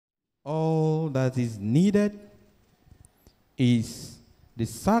All that is needed is the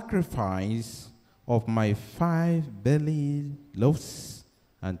sacrifice of my 5 belly loaves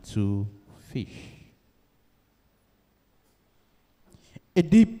and 2 fish. A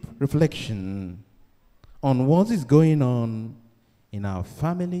deep reflection on what is going on in our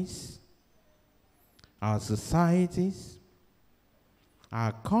families, our societies,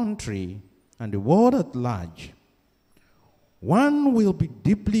 our country, and the world at large. One will be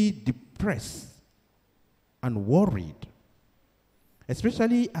deeply depressed and worried,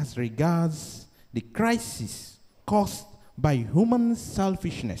 especially as regards the crisis caused by human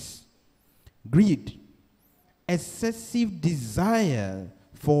selfishness, greed, excessive desire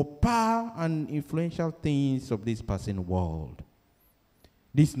for power and influential things of this passing world.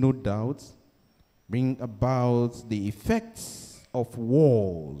 This, no doubt, bring about the effects of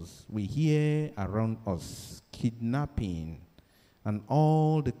wars we hear around us, kidnapping, and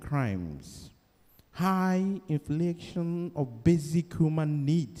all the crimes, high inflation of basic human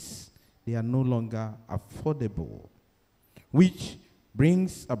needs. They are no longer affordable, which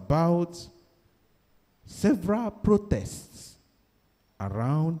brings about several protests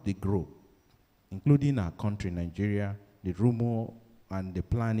around the globe, including our country, Nigeria, the rumor and the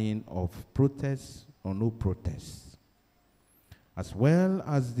planning of protests or no protests, as well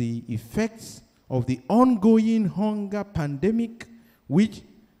as the effects of the ongoing hunger pandemic, which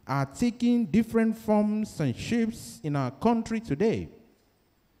are taking different forms and shapes in our country today.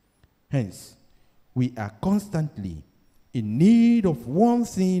 Hence, we are constantly in need of one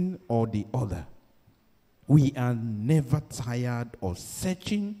thing or the other. We are never tired of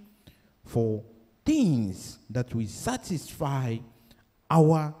searching for things that will satisfy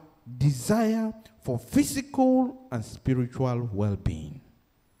our desire for physical and spiritual well-being.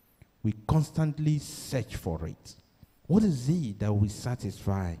 We constantly search for it. What is it that will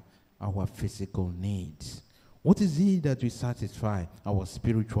satisfy our physical needs? What is it that will satisfy our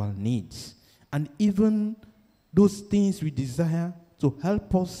spiritual needs? And even those things we desire to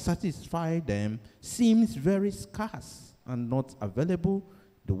help us satisfy them seems very scarce and not available.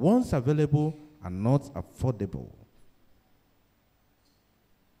 The ones available are not affordable.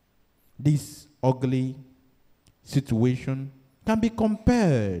 This ugly situation can be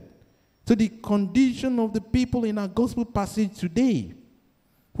compared to the condition of the people in our gospel passage today,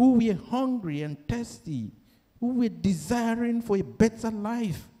 who were hungry and thirsty, who were desiring for a better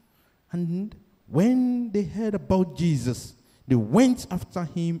life. And when they heard about Jesus, they went after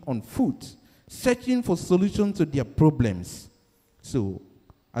him on foot, searching for solutions to their problems. So,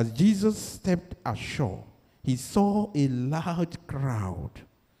 as Jesus stepped ashore, he saw a large crowd,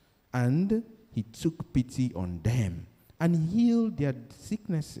 and he took pity on them and healed their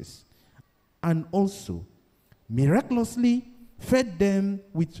sicknesses, and also miraculously fed them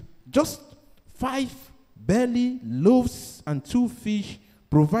with just 5 barley loaves and 2 fish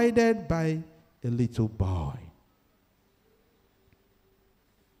provided by a little boy.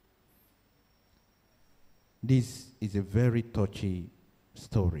 This is a very touchy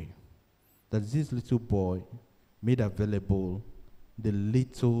story, that this little boy made available the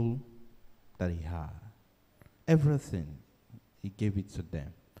little that he had. Everything, he gave it to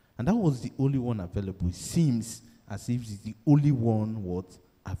them. And that was the only one available. It seems as if it's the only one was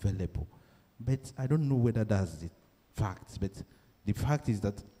available. But I don't know whether that's the fact. But the fact is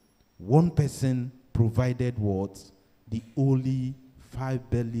that one person provided what? The only 5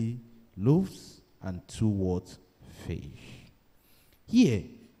 barley loaves and 2 what? Fish. Here,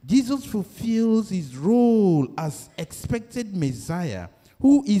 Jesus fulfills his role as expected Messiah,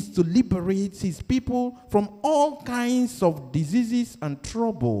 who is to liberate his people from all kinds of diseases and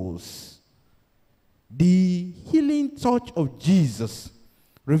troubles. The healing touch of Jesus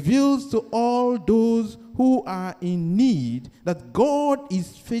reveals to all those who are in need that God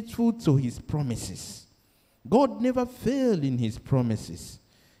is faithful to his promises. God never failed in his promises.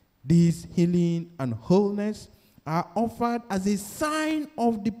 This healing and wholeness are offered as a sign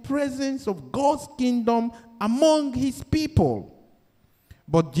of the presence of God's kingdom among his people.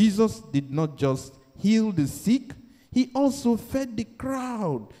 But Jesus did not just heal the sick, he also fed the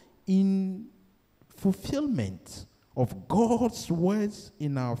crowd in fulfillment of God's words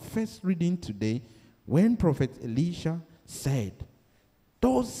in our first reading today, when Prophet Elisha said,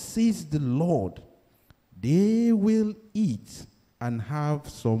 "Thus says the Lord, they will eat and have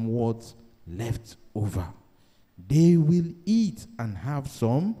somewhat left over." They will eat and have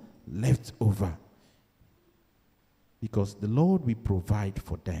some left over, because the Lord will provide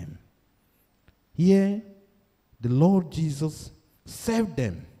for them. Here, the Lord Jesus served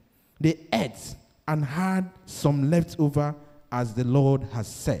them. They ate and had some left over, as the Lord has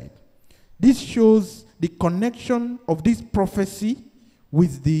said. This shows the connection of this prophecy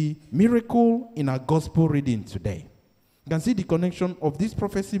with the miracle in our gospel reading today. You can see the connection of this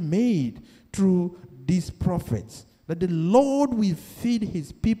prophecy made through these prophets, that the Lord will feed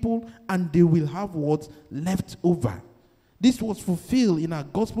his people and they will have what's left over. This was fulfilled in our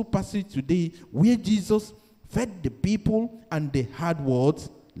gospel passage today, where Jesus fed the people and they had what?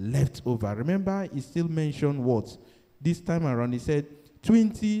 Left over. Remember, he still mentioned what? This time around, he said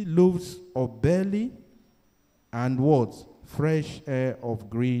 20 loaves of barley and what? Fresh air of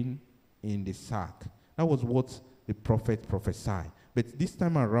green in the sack. That was what the prophet prophesied. But this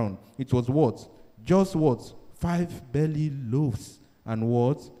time around, it was what? Just what? 5 barley loaves and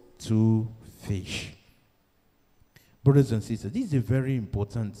what? 2 fish. Brothers and sisters, this is a very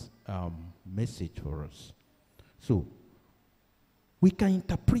important message for us. So, we can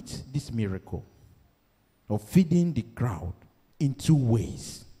interpret this miracle of feeding the crowd in 2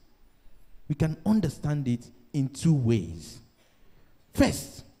 ways. We can understand it in 2 ways.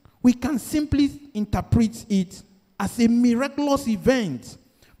 First, we can simply interpret it as a miraculous event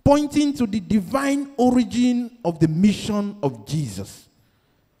pointing to the divine origin of the mission of Jesus,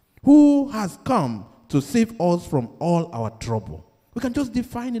 who has come to save us from all our trouble. We can just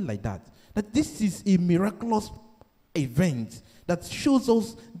define it like that. That this is a miraculous event that shows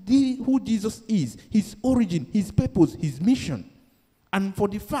us who Jesus is, his origin, his purpose, his mission. And for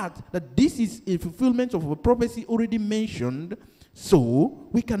the fact that this is a fulfillment of a prophecy already mentioned, so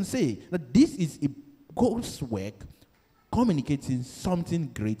we can say that this is a God's work communicating something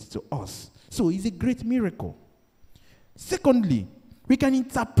great to us. So it's a great miracle. Secondly, we can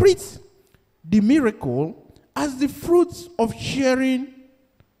interpret the miracle as the fruit of sharing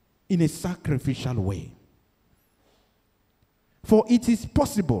in a sacrificial way. For it is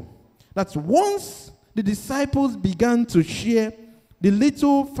possible that once the disciples began to share the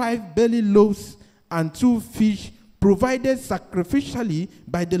little 5 barley loaves and 2 fish provided sacrificially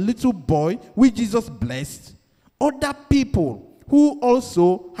by the little boy which Jesus blessed, other people who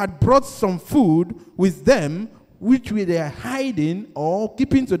also had brought some food with them, which they were hiding or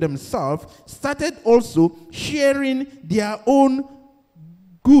keeping to themselves, started also sharing their own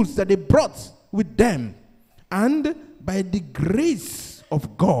goods that they brought with them. And by the grace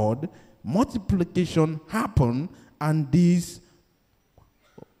of God, multiplication happened, and this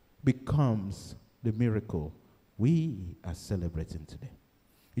becomes the miracle we are celebrating today.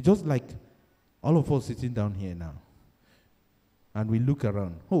 It's just like all of us sitting down here now, and we look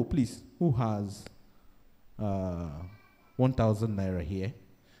around. Oh, please, who has 1,000 naira here?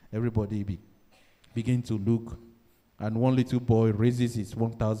 Everybody begin to look, and one little boy raises his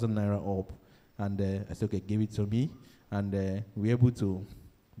 1,000 naira up, and I said, okay, give it to me. And we're able to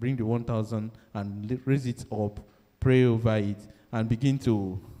bring the 1,000 and raise it up, pray over it, and begin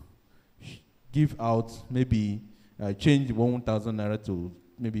to give out, maybe change the 1,000 naira to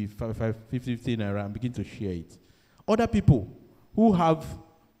maybe 50 naira and begin to share it. Other people who have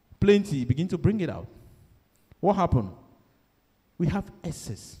plenty begin to bring it out. What happened? We have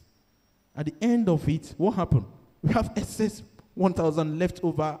excess. At the end of it, what happened? We have excess 1,000 left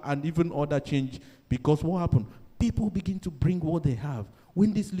over and even other change, because what happened? People begin to bring what they have.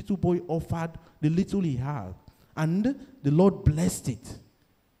 When this little boy offered the little he had, and the Lord blessed it,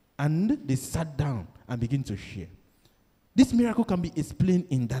 and they sat down and began to share. This miracle can be explained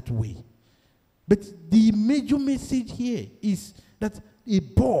in that way. But the major message here is that a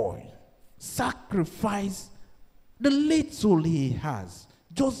boy sacrificed the little he has,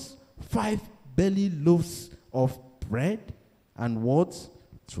 just 5 barley loaves of bread and what?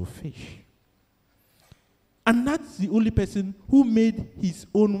 2 fish. And that's the only person who made his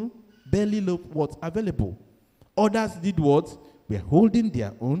own barley loaf what? Available. Others did what? We're holding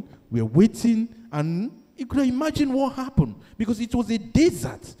their own, we're waiting, and you could imagine what happened, because it was a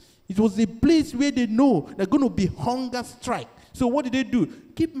desert. It was a place where they know there's going to be hunger strike. So what did they do?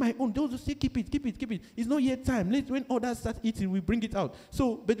 Keep my own. Those who say keep it, keep it, keep it. It's not yet time. When others start eating, we bring it out.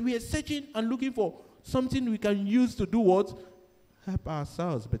 So, but we are searching and looking for something we can use to do what? Help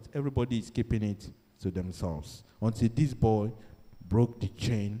ourselves. But everybody is keeping it to themselves until this boy broke the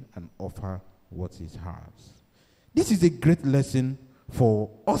chain and offered what he has. This is a great lesson for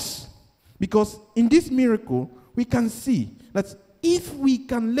us, because in this miracle, we can see that if we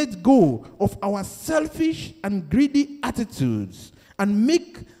can let go of our selfish and greedy attitudes and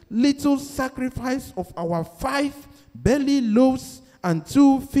make little sacrifice of our 5 barley loaves and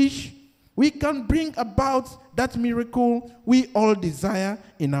 2 fish, we can bring about that miracle we all desire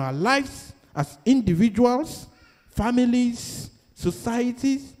in our lives as individuals, families,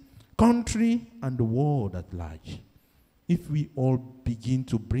 societies, country, and the world at large. if we all begin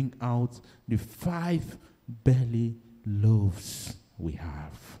to bring out the 5 barley loaves we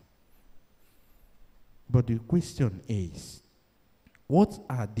have. But the question is, what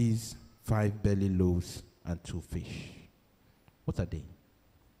are these 5 barley loaves and 2 fish? What are they?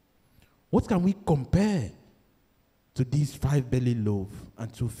 What can we compare to these 5 barley loaves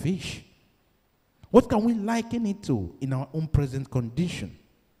and 2 fish? What can we liken it to in our own present condition?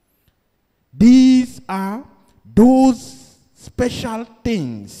 These are those special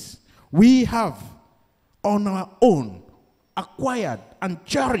things we have on our own, acquired and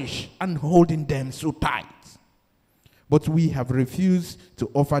cherished and holding them so tight. But we have refused to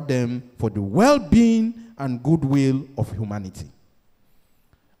offer them for the well-being and goodwill of humanity.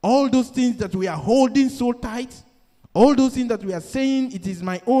 All those things that we are holding so tight, all those things that we are saying, it is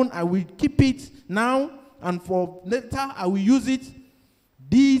my own, I will keep it now, and for later I will use it.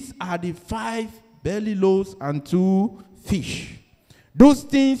 These are the 5 barley loaves and 2 fish. Those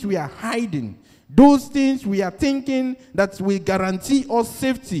things we are hiding, those things we are thinking that will guarantee us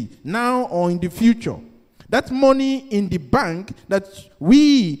safety now or in the future. That money in the bank that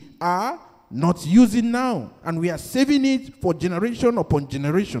we are not using now, and we are saving it for generation upon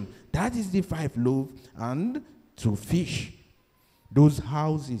generation. That is the 5 loaves and 2 fish. Those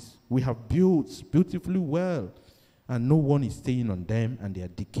houses we have built beautifully well, and no one is staying on them, and they are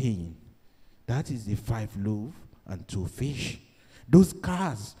decaying. That is the 5 loaves and 2 fish. Those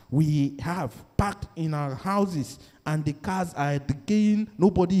cars we have parked in our houses, and the cars are decaying,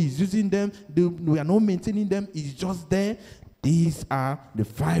 nobody is using them, we are not maintaining them, it's just there. These are the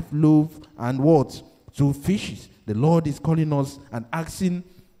 5 loaves and what? 2 fishes. The Lord is calling us and asking,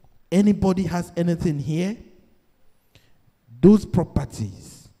 anybody has anything here? Those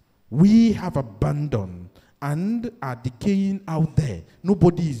properties we have abandoned and are decaying out there.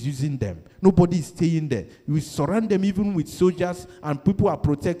 Nobody is using them. Nobody is staying there. We surround them even with soldiers, and people are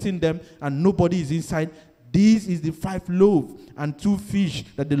protecting them, and nobody is inside. This is the 5 loaves and 2 fish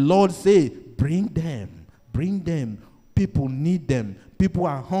that the Lord say, bring them, bring them. People need them. People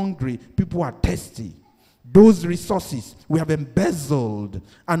are hungry. People are thirsty. Those resources we have embezzled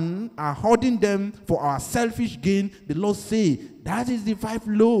and are hoarding them for our selfish gain. The Lord say, that is the 5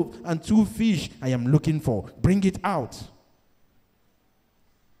 loaves and 2 fish I am looking for. Bring it out.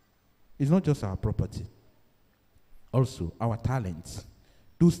 It's not just our property. Also, our talents.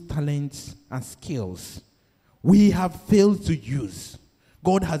 Those talents and skills we have failed to use.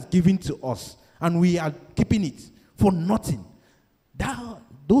 God has given to us, and we are keeping it for nothing.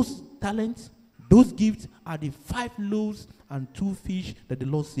 Those talents, those gifts are the 5 loaves and 2 fish that the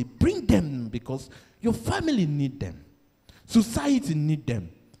Lord said, bring them, because your family need them. Society need them.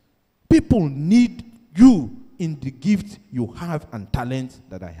 People need you in the gift you have and talent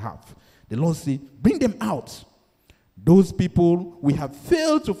that I have. The Lord said, bring them out. Those people we have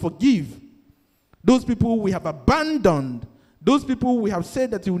failed to forgive. Those people we have abandoned. Those people we have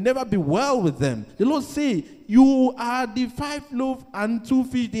said that it will never be well with them. The Lord say, you are the 5 loaves and 2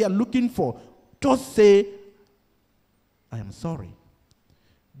 fish they are looking for. Just say, I am sorry.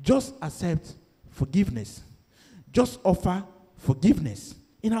 Just accept forgiveness. Just offer forgiveness.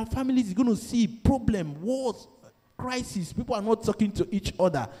 In our families, you're going to see problem, wars, crisis. People are not talking to each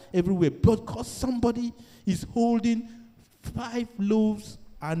other everywhere because somebody is holding 5 loaves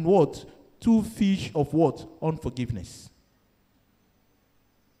and what? 2 fish of what? Unforgiveness.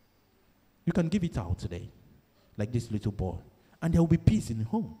 You can give it out today, like this little boy, and there will be peace in the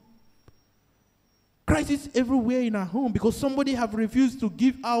home. Crisis everywhere in our home because somebody have refused to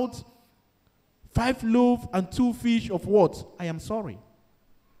give out 5 loaves and 2 fish of what? I am sorry.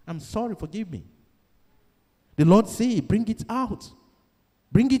 I'm sorry, forgive me. The Lord say, bring it out.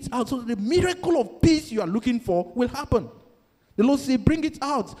 Bring it out so that the miracle of peace you are looking for will happen. The Lord say, bring it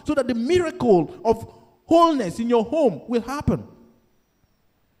out so that the miracle of wholeness in your home will happen.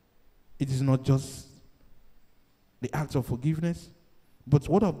 It is not just the act of forgiveness, but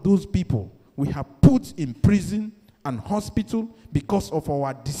what of those people we have put in prison and hospital because of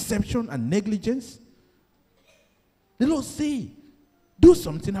our deception and negligence? The Lord say, do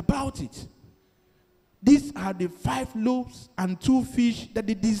something about it. These are the 5 loaves and 2 fish that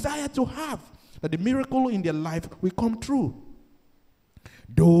they desire to have, that the miracle in their life will come true.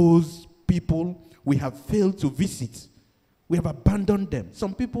 Those people we have failed to visit, we have abandoned them.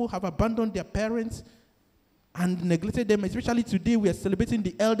 Some people have abandoned their parents and neglected them. Especially today, we are celebrating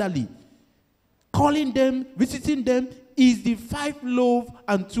the elderly. Calling them, visiting them is the 5 loaves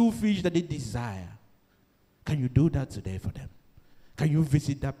and 2 fish that they desire. Can you do that today for them? Can you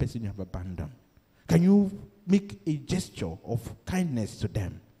visit that person you have abandoned? Can you make a gesture of kindness to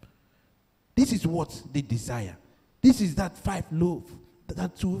them? This is what they desire. This is that 5 loaves,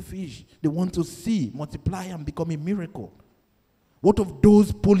 that 2 fish. They want to see multiply and become a miracle. What of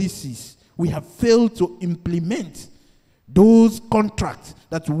those policies we have failed to implement? Those contracts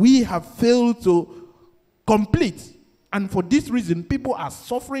that we have failed to complete. And for this reason, people are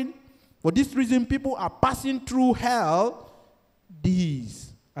suffering. For this reason, people are passing through hell.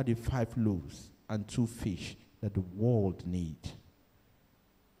 These are the 5 loaves and 2 fish that the world needs.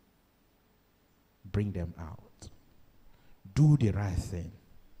 Bring them out. Do the right thing.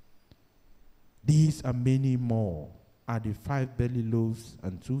 These and many more are the 5 belly loaves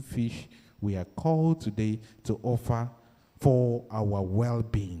and 2 fish we are called today to offer for our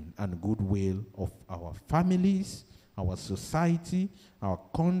well-being and goodwill of our families, our society, our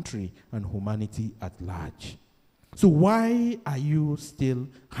country, and humanity at large. So why are you still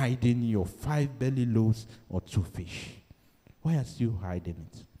hiding your 5 belly loaves or 2 fish? Why are you hiding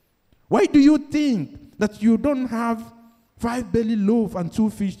it? Why do you think that you don't have 5 belly loaves and 2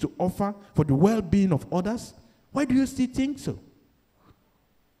 fish to offer for the well-being of others? Why do you still think so?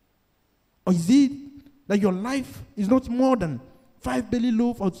 Or is it that your life is not more than 5 belly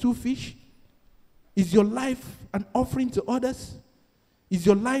loaves or 2 fish? Is your life an offering to others? Is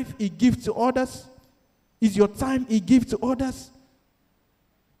your life a gift to others? Is your time a gift to others?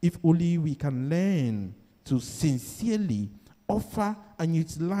 If only we can learn to sincerely offer and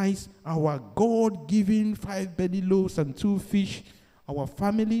utilize our God-given 5 belly loaves and 2 fish, our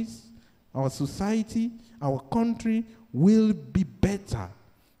families, our society, our country will be better,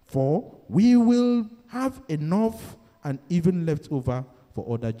 for we will have enough and even left over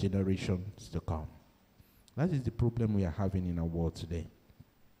for other generations to come. That is the problem we are having in our world today.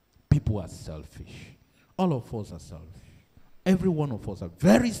 People are selfish. All of us are selfish. Every one of us are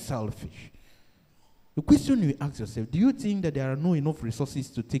very selfish. The question you ask yourself, do you think that there are not enough resources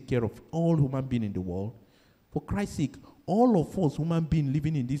to take care of all human beings in the world? For Christ's sake, all of us human beings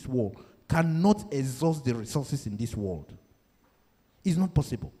living in this world cannot exhaust the resources in this world. It's not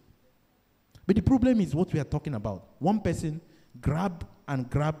possible. But the problem is what we are talking about. One person grab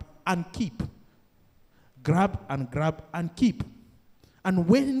and keep. Grab and keep. And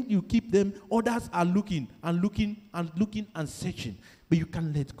when you keep them, others are looking and searching. But you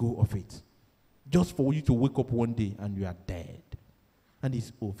can't let go of it. Just for you to wake up one day and you are dead. And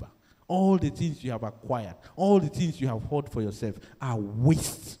it's over. All the things you have acquired, all the things you have hoarded for yourself are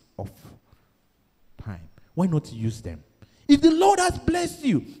waste of time. Why not use them? If the Lord has blessed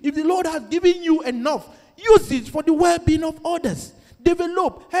you, if the Lord has given you enough, use it for the well-being of others.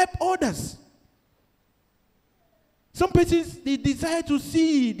 Develop, help others. Some persons, they desire to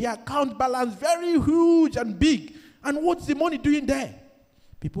see their account balance very huge and big. And what's the money doing there?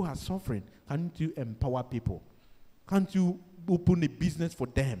 People are suffering. Can't you empower people? Can't you open a business for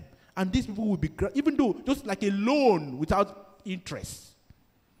them? And these people will be, even though just like a loan without interest.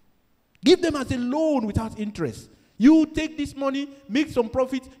 Give them as a loan without interest. You take this money, make some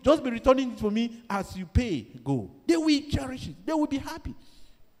profit, just be returning it for me as you pay. Go. They will cherish it. They will be happy.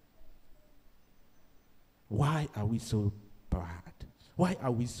 Why are we so bad? Why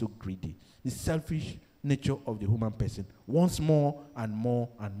are we so greedy? The selfish nature of the human person wants more and more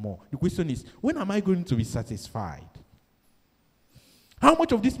and more. The question is, when am I going to be satisfied? How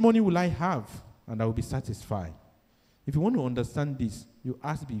much of this money will I have and I will be satisfied? If you want to understand this, you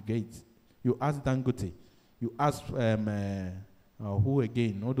ask Bill Gates, you ask Dangote, you ask who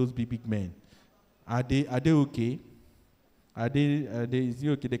again? All those big men. Are they okay? Is it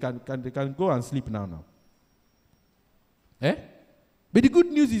okay? They can go and sleep now. Eh? But the good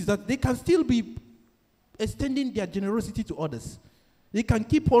news is that they can still be extending their generosity to others. They can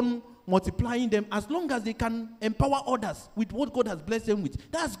keep on multiplying them as long as they can empower others with what God has blessed them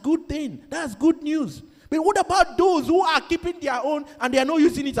with. That's good thing. That's good news. But what about those who are keeping their own and they are not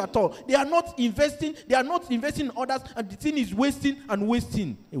using it at all? They are not investing. They are not investing in others, and the thing is wasting and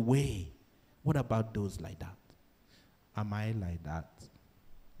wasting away. What about those like that? Am I like that?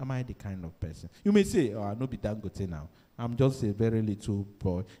 Am I the kind of person? You may say, oh, I'll not be Dangote now. I'm just a very little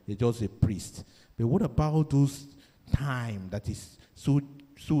boy. You're just a priest. But what about those time that is so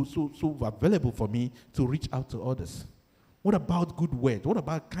available for me to reach out to others? What about good word? What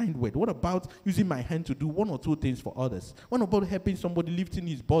about kind word? What about using my hand to do 1 or 2 things for others? What about helping somebody lifting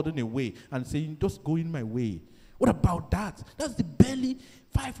his burden away and saying, just go in my way? What about that? That's the belly,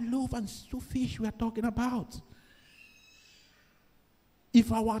 5 loaves and 2 fish we are talking about.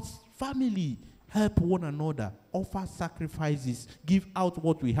 If our family help one another, offer sacrifices, give out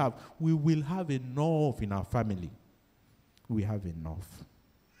what we have, we will have enough in our family. We have enough.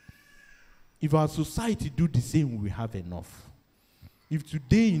 If our society do the same, we have enough. If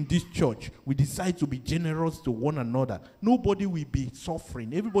today in this church we decide to be generous to one another, nobody will be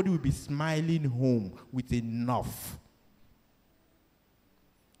suffering. Everybody will be smiling home with enough.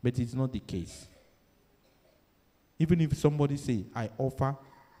 But it's not the case. Even if somebody say, I offer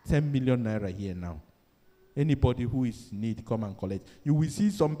 10 million naira here now, anybody who is in need, come and collect. You will see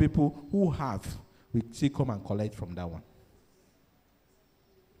some people who have, we say, come and collect from that one.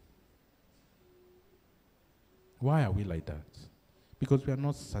 Why are we like that? Because we are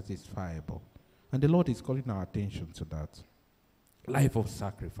not satisfiable. And the Lord is calling our attention to that. Life of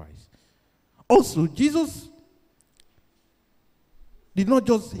sacrifice. Also, Jesus did not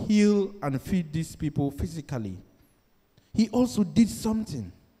just heal and feed these people physically. He also did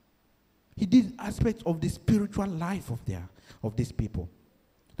something. He did aspects of the spiritual life of these people.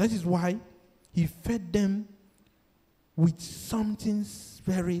 That is why he fed them with something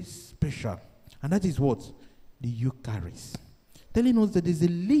very special. And that is what? The Eucharist. Telling us that there's a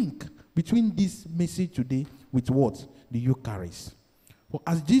link between this message today with what? The Eucharist. For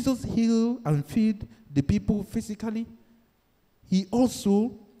as Jesus healed and fed the people physically, he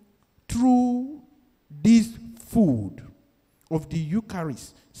also, through this food of the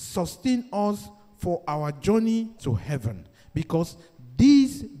Eucharist, sustained us for our journey to heaven. Because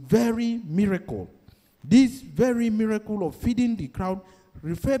this very miracle of feeding the crowd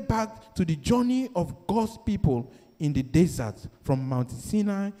refer back to the journey of God's people in the desert from Mount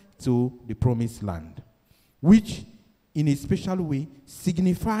Sinai to the Promised Land, which in a special way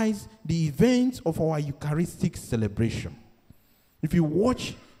signifies the event of our Eucharistic celebration. If you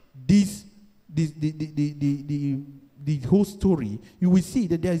watch the whole story, you will see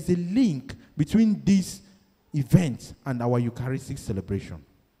that there is a link between this event and our Eucharistic celebration.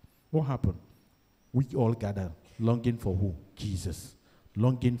 What happened? We all gather longing for who? Jesus.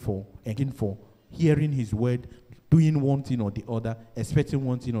 Longing for hearing his word, doing one thing or the other, expecting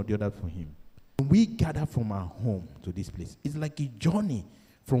one thing or the other from him. When we gather from our home to this place, it's like a journey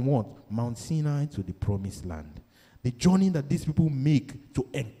from what? Mount Sinai to the Promised Land. The journey that these people make to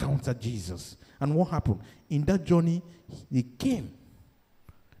encounter Jesus. And what happened? In that journey, they came.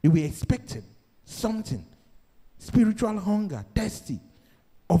 They were expecting something. Spiritual hunger, thirsty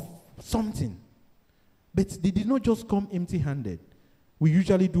of something. But they did not just come empty-handed. We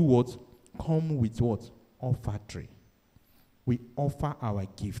usually do what? Come with what? Offertory. We offer our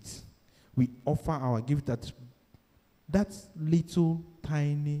gifts. We offer our gift that little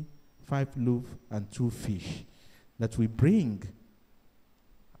tiny 5 loaves and 2 fish that we bring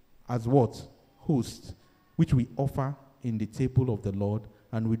as what? Host, which we offer in the table of the Lord,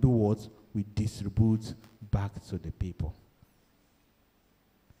 and we do what? We distribute back to the people.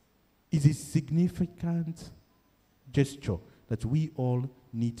 It's a significant gesture that we all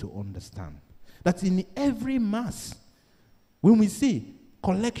need to understand. That in every mass, when we say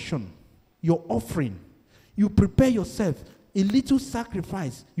collection, your offering, you prepare yourself, a little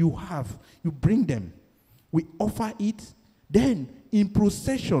sacrifice you have, you bring them. We offer it. Then in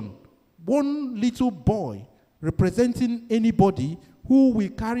procession, one little boy representing anybody who will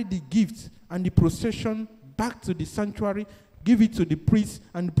carry the gift and the procession back to the sanctuary, give it to the priest,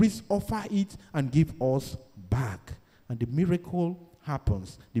 and the priest offer it and give us back. And the miracle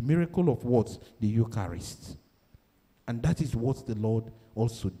happens. The miracle of what? The Eucharist. And that is what the Lord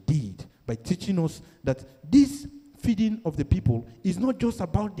also did by teaching us that this feeding of the people is not just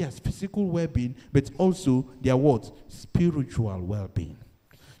about their physical well-being, but also their what? Spiritual well-being.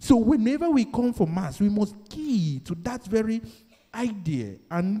 So whenever we come for Mass, we must key to that very idea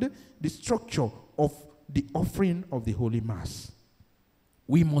and the structure of the offering of the Holy Mass.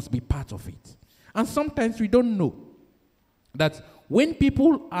 We must be part of it. And sometimes we don't know that when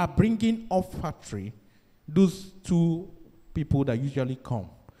people are bringing offertory, those 2 people that usually come,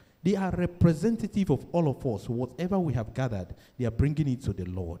 they are representative of all of us. Whatever we have gathered, they are bringing it to the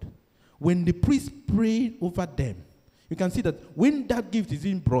Lord. When the priest prayed over them, you can see that when that gift is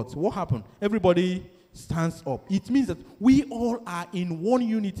being brought, what happened? Everybody stands up. It means that we all are in one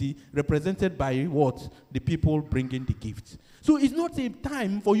unity, represented by what? The people bringing the gift. So it's not a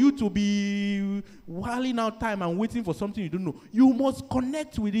time for you to be whiling out time and waiting for something you don't know. You must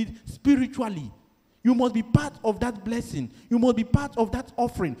connect with it spiritually. You must be part of that blessing. You must be part of that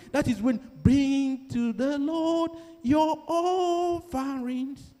offering. That is when bring to the Lord your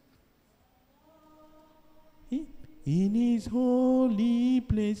offerings in his holy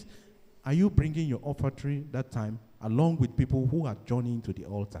place. Are you bringing your offertory that time along with people who are joining to the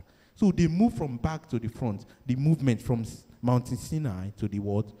altar? So they move from back to the front, the movement from Mount Sinai to the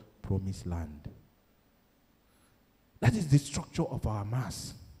word Promised Land. That is the structure of our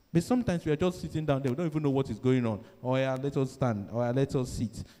Mass. But sometimes we are just sitting down there. We don't even know what is going on. Oh, yeah, let us stand. Oh, yeah, let us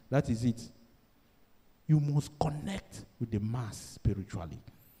sit. That is it. You must connect with the mass spiritually.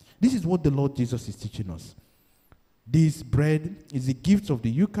 This is what the Lord Jesus is teaching us. This bread is the gift of the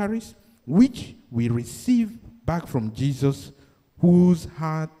Eucharist, which we receive back from Jesus, whose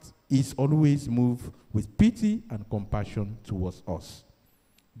heart is always moved with pity and compassion towards us.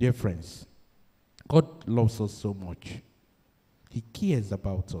 Dear friends, God loves us so much. He cares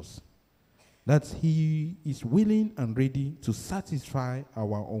about us, that he is willing and ready to satisfy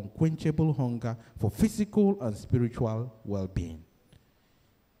our unquenchable hunger for physical and spiritual well-being.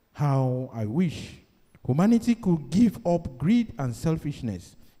 How I wish humanity could give up greed and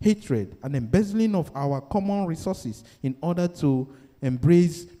selfishness, hatred, and embezzling of our common resources in order to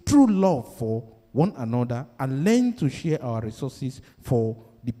embrace true love for one another and learn to share our resources for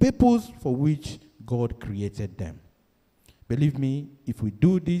the purpose for which God created them. Believe me, if we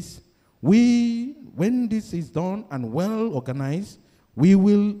do this, when this is done and well organized, we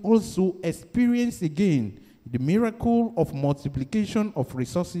will also experience again the miracle of multiplication of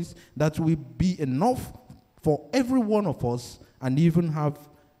resources that will be enough for every one of us and even have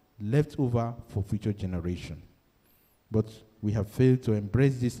left over for future generations. But we have failed to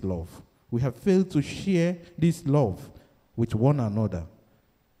embrace this love. We have failed to share this love with one another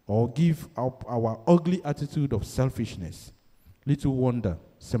or give up our ugly attitude of selfishness. Little wonder,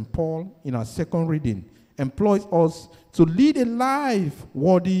 St. Paul, in our second reading, employs us to lead a life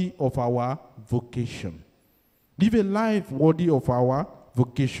worthy of our vocation. Live a life worthy of our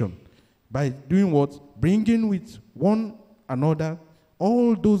vocation. By doing what? Bringing with one another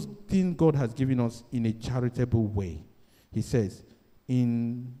all those things God has given us in a charitable way. He says,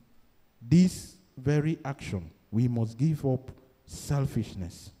 in this very action, we must give up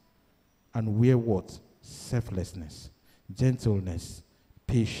selfishness and wear what? Selflessness, gentleness,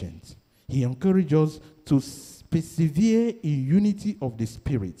 patience. He encourages us to persevere in unity of the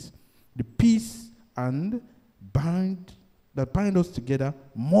Spirit. The peace and that bind us together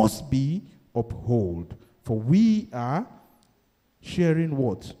must be upheld. For we are sharing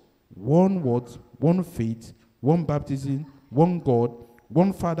what? One faith, one baptism, one God,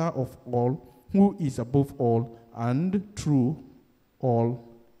 one Father of all, who is above all and through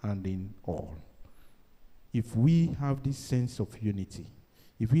all and in all. If we have this sense of unity,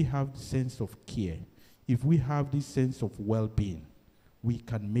 if we have the sense of care, if we have this sense of well-being, we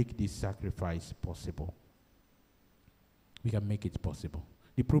can make this sacrifice possible. We can make it possible.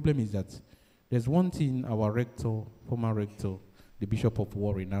 The problem is that there's one thing our rector, former rector, the Bishop of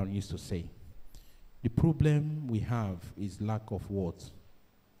Warri now used to say. The problem we have is lack of what?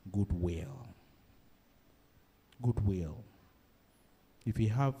 Goodwill. Goodwill. If we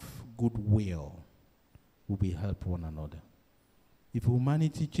have goodwill, we will help one another. If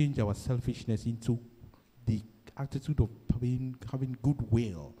humanity change our selfishness into the attitude of having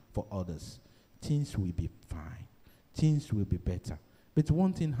goodwill for others, things will be fine. Things will be better. But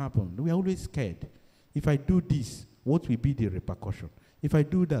one thing happened. We are always scared. If I do this, what will be the repercussion? If I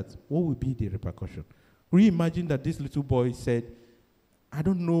do that, what will be the repercussion? Will you imagine that this little boy said, I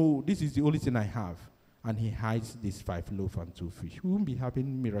don't know, this is the only thing I have. And he hides these 5 loaves and 2 fish. We won't be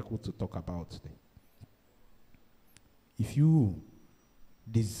having miracle to talk about today. If you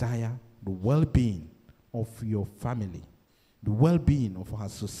desire the well-being of your family, the well-being of our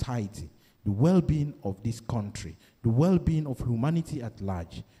society, the well-being of this country, the well-being of humanity at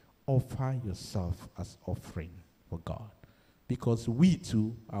large, offer yourself as offering for God. Because we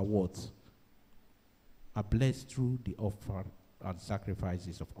too are what? Are blessed through the offer and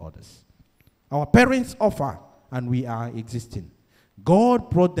sacrifices of others. Our parents offer and we are existing. God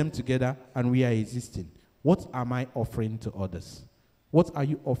brought them together and we are existing. What am I offering to others? What are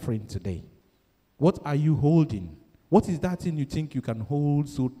you offering today? What are you holding? What is that thing you think you can hold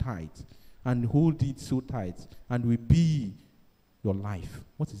so tight and hold it so tight and will be your life?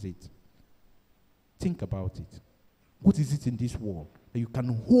 What is it? Think about it. What is it in this world that you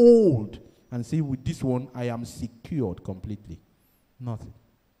can hold and say, with this one, I am secured completely? Nothing.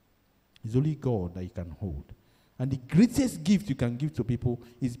 It's only God that you can hold. And the greatest gift you can give to people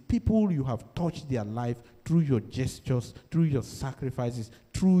is people you have touched their life through your gestures, through your sacrifices,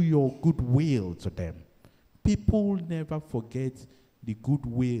 through your goodwill to them. People never forget the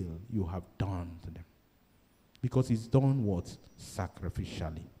goodwill you have done to them. Because it's done what?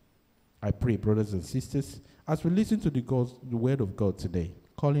 Sacrificially. I pray, brothers and sisters, as we listen to the word of God today,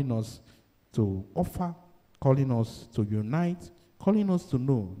 calling us to offer, calling us to unite, calling us to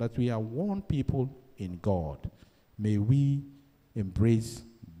know that we are one people in God. May we embrace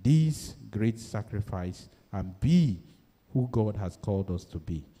this great sacrifice and be who God has called us to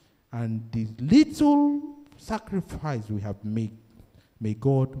be. and the little sacrifice we have made, may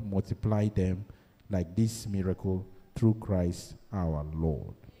God multiply them like this miracle through Christ our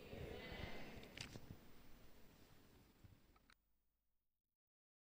Lord.